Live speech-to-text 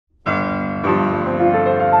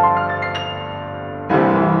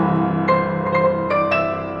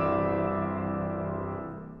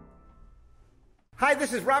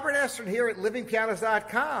this is Robert Estrin here at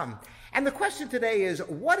livingpianos.com. And the question today is,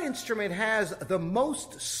 what instrument has the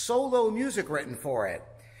most solo music written for it?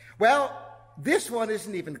 Well, this one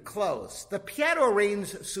isn't even close. The piano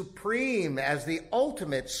reigns supreme as the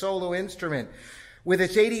ultimate solo instrument. With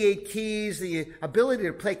its 88 keys, the ability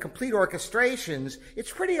to play complete orchestrations, it's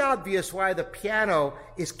pretty obvious why the piano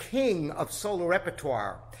is king of solo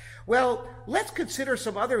repertoire. Well, let's consider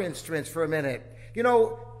some other instruments for a minute. You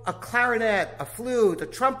know, a clarinet, a flute, a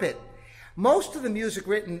trumpet. Most of the music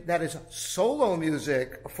written that is solo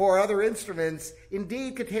music for other instruments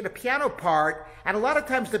indeed contain a piano part, and a lot of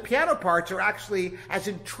times the piano parts are actually as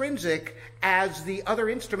intrinsic as the other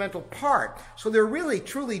instrumental part. So they're really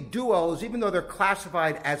truly duos, even though they're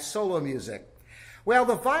classified as solo music. Well,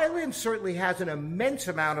 the violin certainly has an immense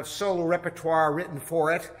amount of solo repertoire written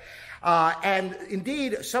for it. And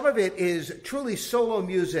indeed, some of it is truly solo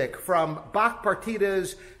music, from Bach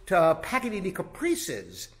partitas to Paganini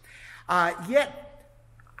caprices. Yet,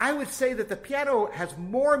 I would say that the piano has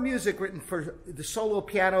more music written for the solo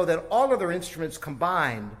piano than all other instruments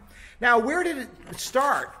combined. Now, where did it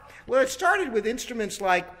start? Well, it started with instruments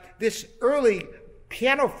like this early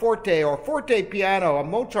pianoforte or forte piano, a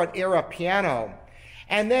Mozart-era piano.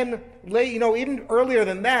 And then, even earlier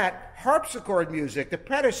than that, harpsichord music, the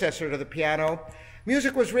predecessor to the piano.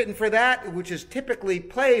 Music was written for that, which is typically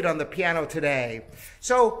played on the piano today.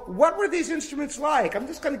 So what were these instruments like? I'm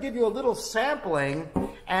just going to give you a little sampling.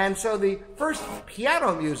 And so the first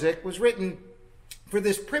piano music was written for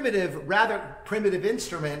this rather primitive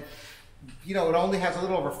instrument. You know, it only has a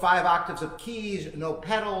little over 5 octaves of keys, no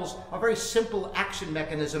pedals, a very simple action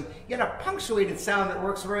mechanism, yet a punctuated sound that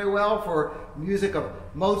works very well for music of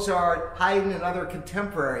Mozart, Haydn, and other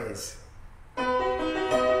contemporaries.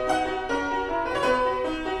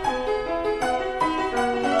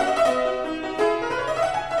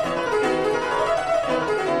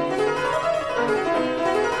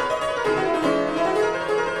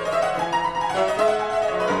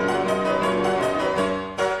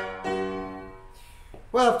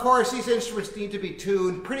 Well, of course, these instruments need to be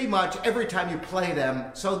tuned pretty much every time you play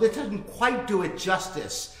them, so this doesn't quite do it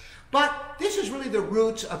justice. But this is really the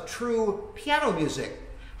roots of true piano music.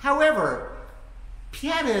 However,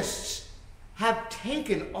 pianists have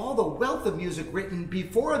taken all the wealth of music written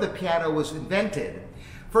before the piano was invented.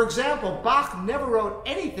 For example, Bach never wrote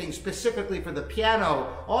anything specifically for the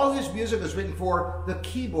piano. All his music was written for the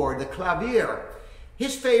keyboard, the clavier.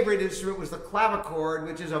 His favorite instrument was the clavichord,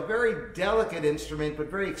 which is a very delicate instrument, but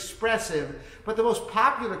very expressive. But the most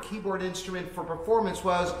popular keyboard instrument for performance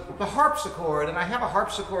was the harpsichord. And I have a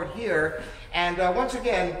harpsichord here. And once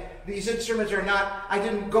again, these instruments are not, I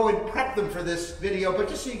didn't go and prep them for this video, but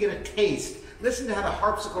just so you get a taste. Listen to how the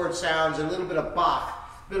harpsichord sounds, and a little bit of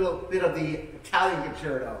Bach, a little bit of the Italian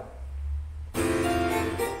concerto.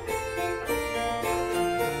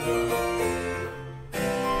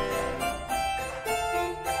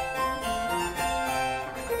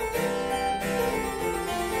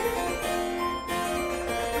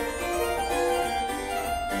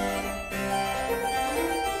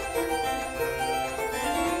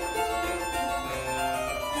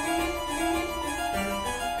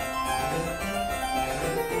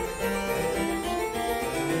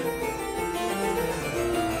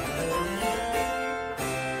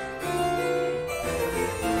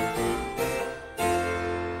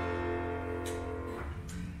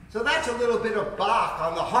 So that's a little bit of Bach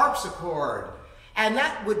on the harpsichord. And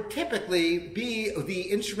that would typically be the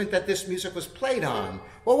instrument that this music was played on.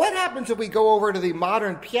 Well, what happens if we go over to the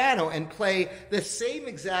modern piano and play the same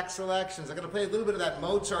exact selections? I'm going to play a little bit of that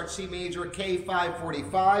Mozart C major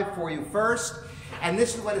K545 for you first. And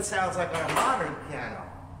this is what it sounds like on a modern piano.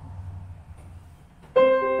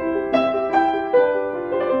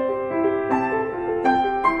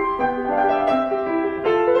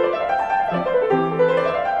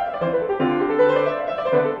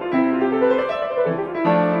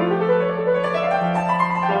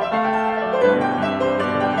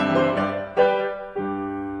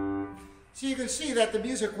 So you can see that the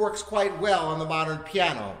music works quite well on the modern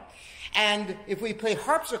piano. And if we play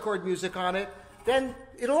harpsichord music on it, then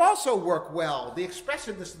it'll also work well. The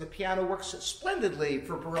expressiveness of the piano works splendidly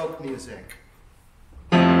for Baroque music.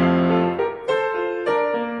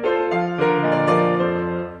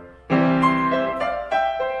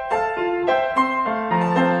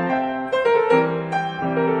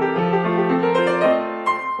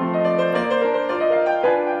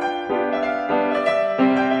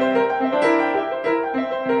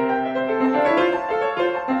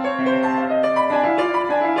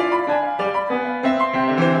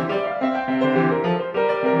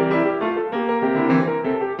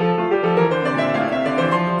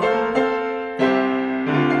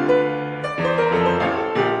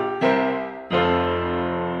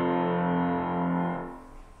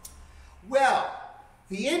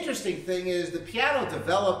 interesting thing is the piano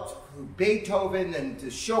developed Beethoven and to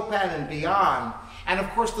Chopin and beyond. And of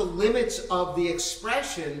course, the limits of the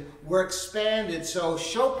expression were expanded, so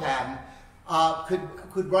Chopin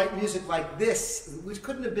could write music like this, which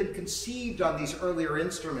couldn't have been conceived on these earlier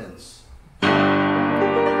instruments.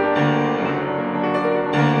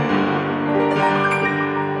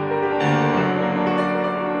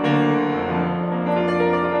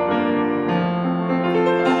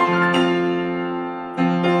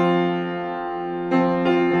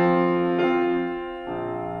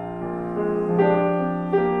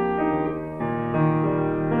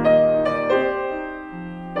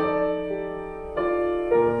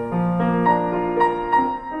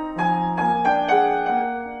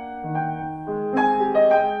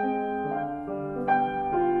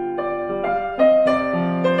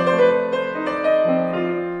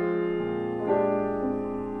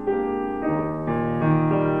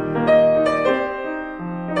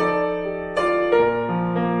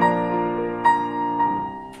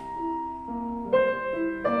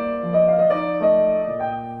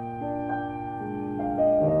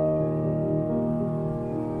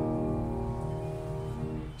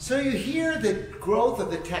 So you hear the growth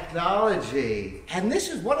of the technology, and this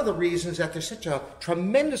is one of the reasons that there's such a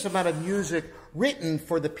tremendous amount of music written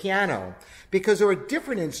for the piano, because there are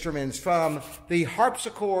different instruments from the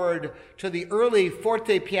harpsichord to the early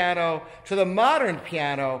forte piano to the modern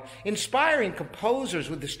piano, inspiring composers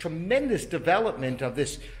with this tremendous development of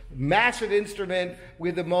this massive instrument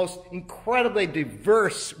with the most incredibly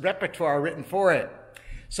diverse repertoire written for it.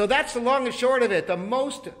 So that's the long and short of it, the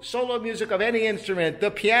most solo music of any instrument, the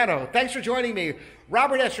piano. Thanks for joining me.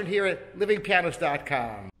 Robert Estrin here at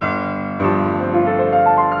livingpianist.com.